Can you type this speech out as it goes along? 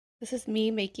This is me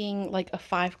making like a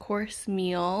 5-course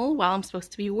meal while I'm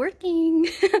supposed to be working.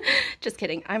 Just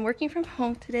kidding. I'm working from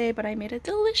home today, but I made a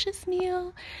delicious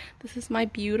meal. This is my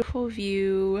beautiful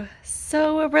view.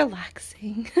 So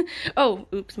relaxing. Oh,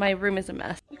 oops, my room is a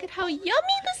mess. Look at how yummy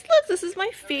this looks. This is my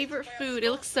favorite food.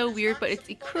 It looks so weird, but it's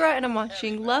ikura and I'm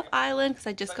watching Love Island because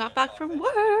I just got back from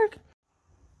work.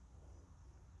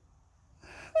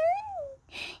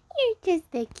 You're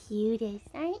just the cutest,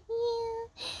 aren't you?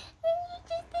 You're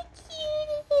just the cutest.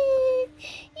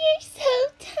 You're so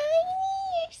tiny.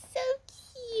 You're so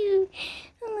cute.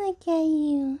 Look at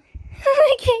you.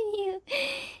 Look at you.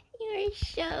 You're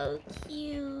so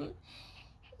cute.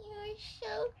 You're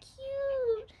so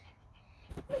cute.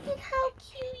 Look at how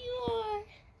cute you are.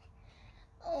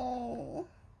 Oh.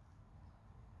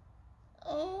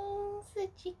 Oh,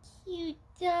 such a cute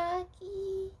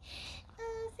doggy.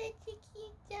 Oh, such a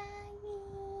cute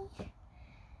doggy.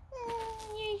 Oh,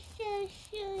 you're so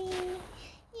sweet.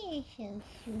 You're so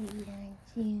sweet, aren't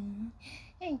you?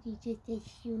 Aren't you just the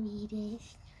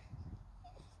sweetest?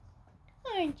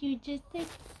 Aren't you just the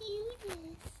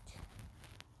cutest?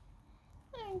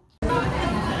 Aren't you?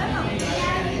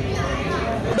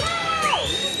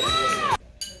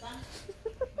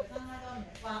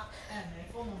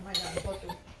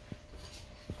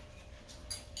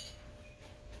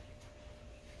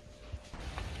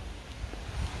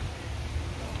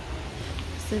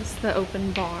 This is the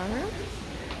open bar.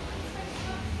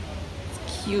 It's a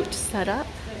cute setup.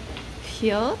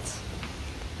 Field.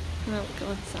 I'll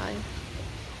go inside.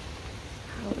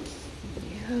 How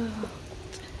cute.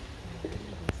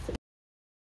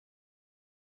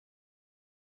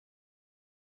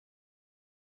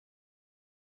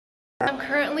 I'm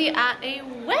currently at a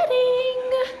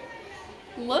wedding.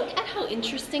 Look at how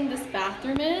interesting this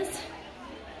bathroom is.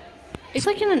 It's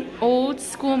like in an old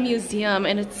school museum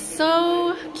and it's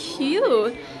so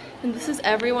cute. And this is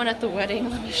everyone at the wedding.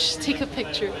 Let me just take a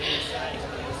picture.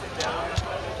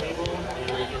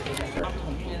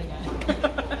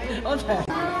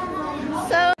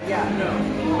 So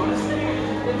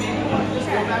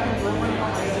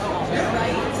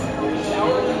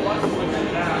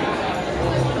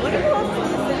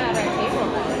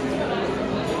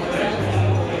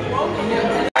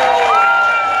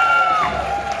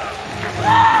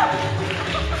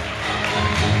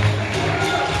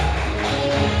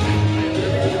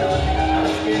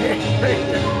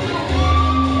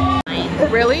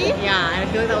really? Yeah, I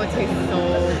feel like that would taste so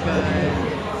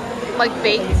good. Like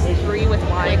baked brie with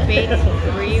wine. Like baked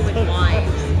brie with wine.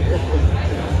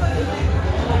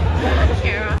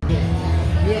 Kara.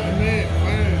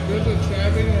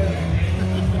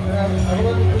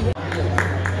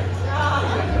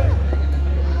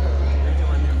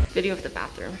 Video of the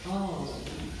bathroom. Oh.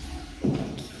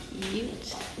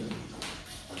 Cute.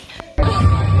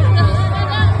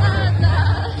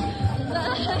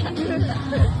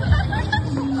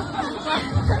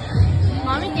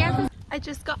 Mommy dances. I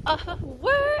just got off of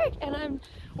work and I'm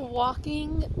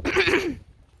walking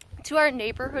to our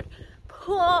neighborhood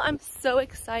pool. I'm so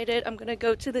excited. I'm gonna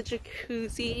go to the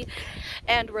jacuzzi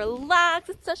and relax.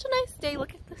 It's such a nice day.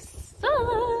 Look at the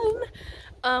sun.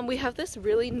 We have this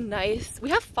really nice, we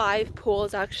have 5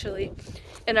 pools actually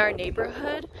in our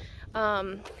neighborhood.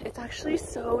 It's actually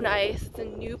so nice. It's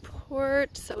in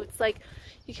Newport, so it's like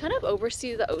you kind of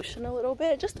oversee the ocean a little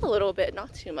bit, just a little bit,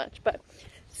 not too much, but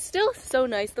still so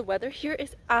nice. The weather here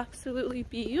is absolutely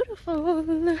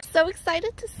beautiful. So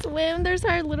excited to swim. There's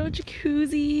our little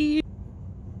jacuzzi.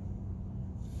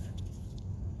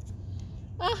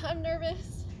 Ah, I'm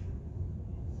nervous.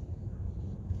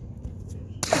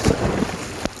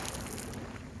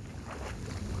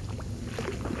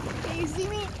 Can you see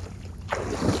me?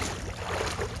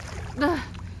 Ugh.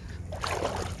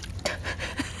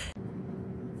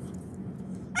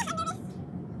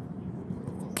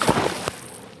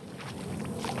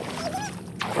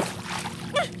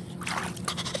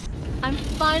 I'm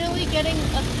finally getting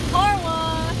a car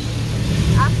wash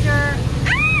after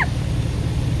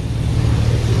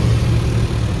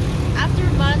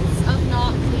months of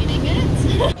not cleaning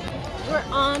it. We're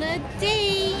on a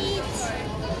date.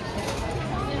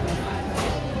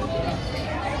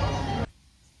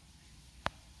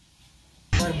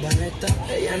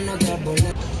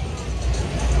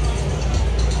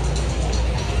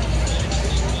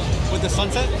 With the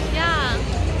sunset? Yeah.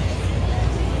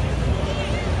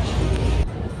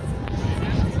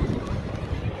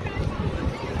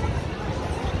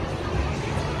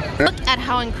 Look at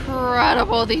how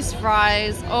incredible these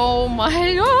fries. Oh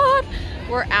my god.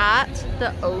 We're at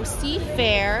the OC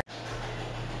Fair.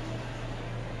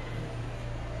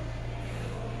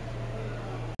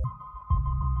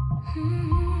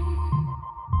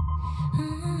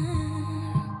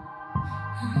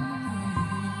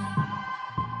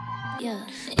 Yeah.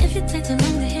 If it takes too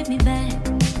long to hit me back,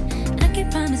 I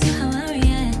can't promise you how I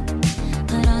react.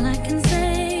 But all I can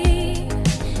say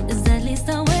is at least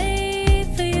I'll wait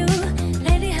for you.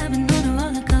 Lately I've been on a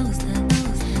roller coaster,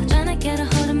 trying to get a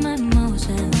hold of my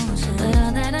emotions. But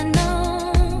all that I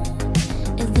know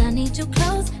is I need you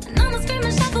close. And I'ma scream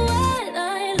and shout for what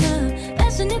I love.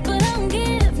 Passionate, but I don't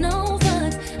give no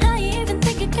fucks. How you even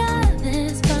think it got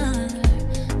this far?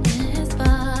 This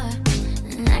far.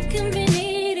 And I can be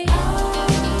needy,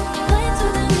 way too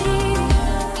damn needy.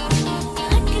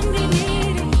 I can be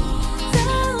needy.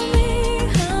 Tell me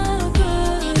how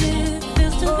good it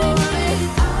feels to be needy.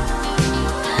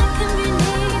 I can be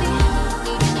needy,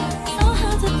 so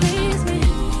hard to please me.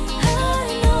 I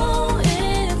know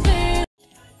it feels.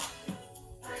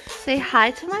 Say hi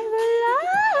to my vlog.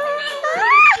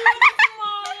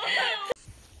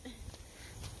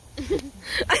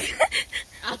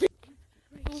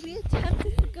 We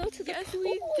attempted to go to the pool.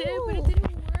 We did, but it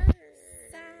didn't work.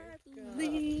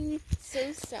 Sadly,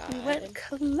 So sad. we went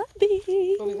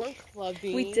clubbing. But we went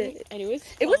clubbing. We did. And it was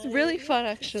It was fun. really fun,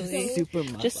 actually. Super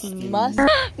must. Just must.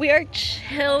 We are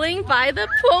chilling by the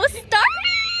pool.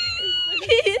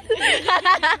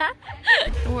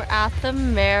 We're at the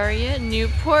Marriott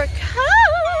Newport Cabo.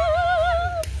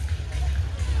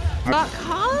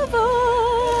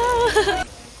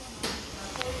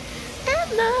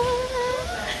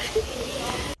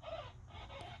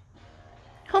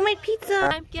 Homemade pizza.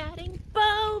 I'm getting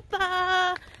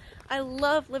boba. I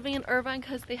love living in Irvine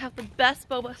because they have the best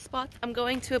boba spots. I'm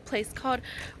going to a place called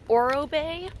Oro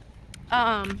Bay.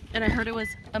 And I heard it was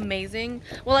amazing.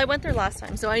 Well, I went there last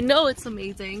time, so I know it's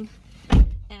amazing. And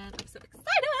I'm so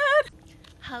excited.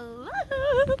 Hello.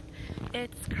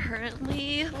 It's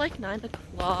currently like 9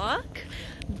 o'clock,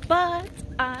 but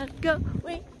I'm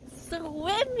going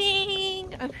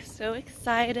swimming. I'm so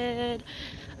excited.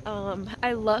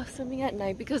 I love swimming at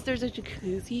night because there's a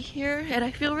jacuzzi here and I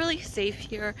feel really safe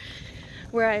here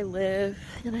where I live,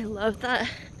 and I love that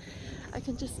I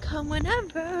can just come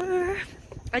whenever.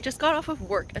 I just got off of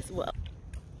work as well.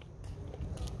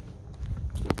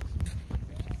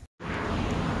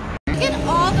 Look at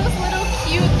all those little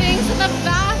cute things in the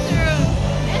bathroom,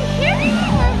 and here we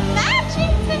are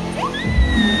matching today.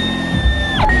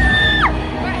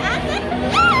 We're at the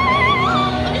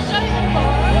pool. Let me show you the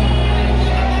bar.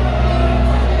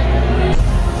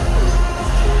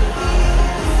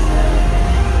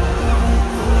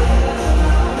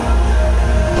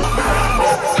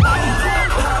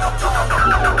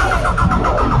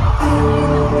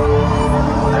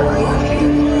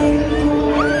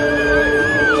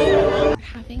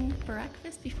 Having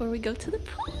breakfast before we go to the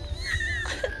pool.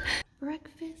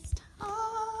 Breakfast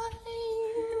time.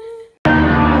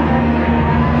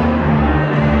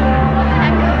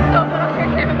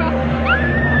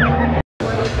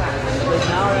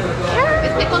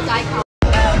 It's pickled daikon.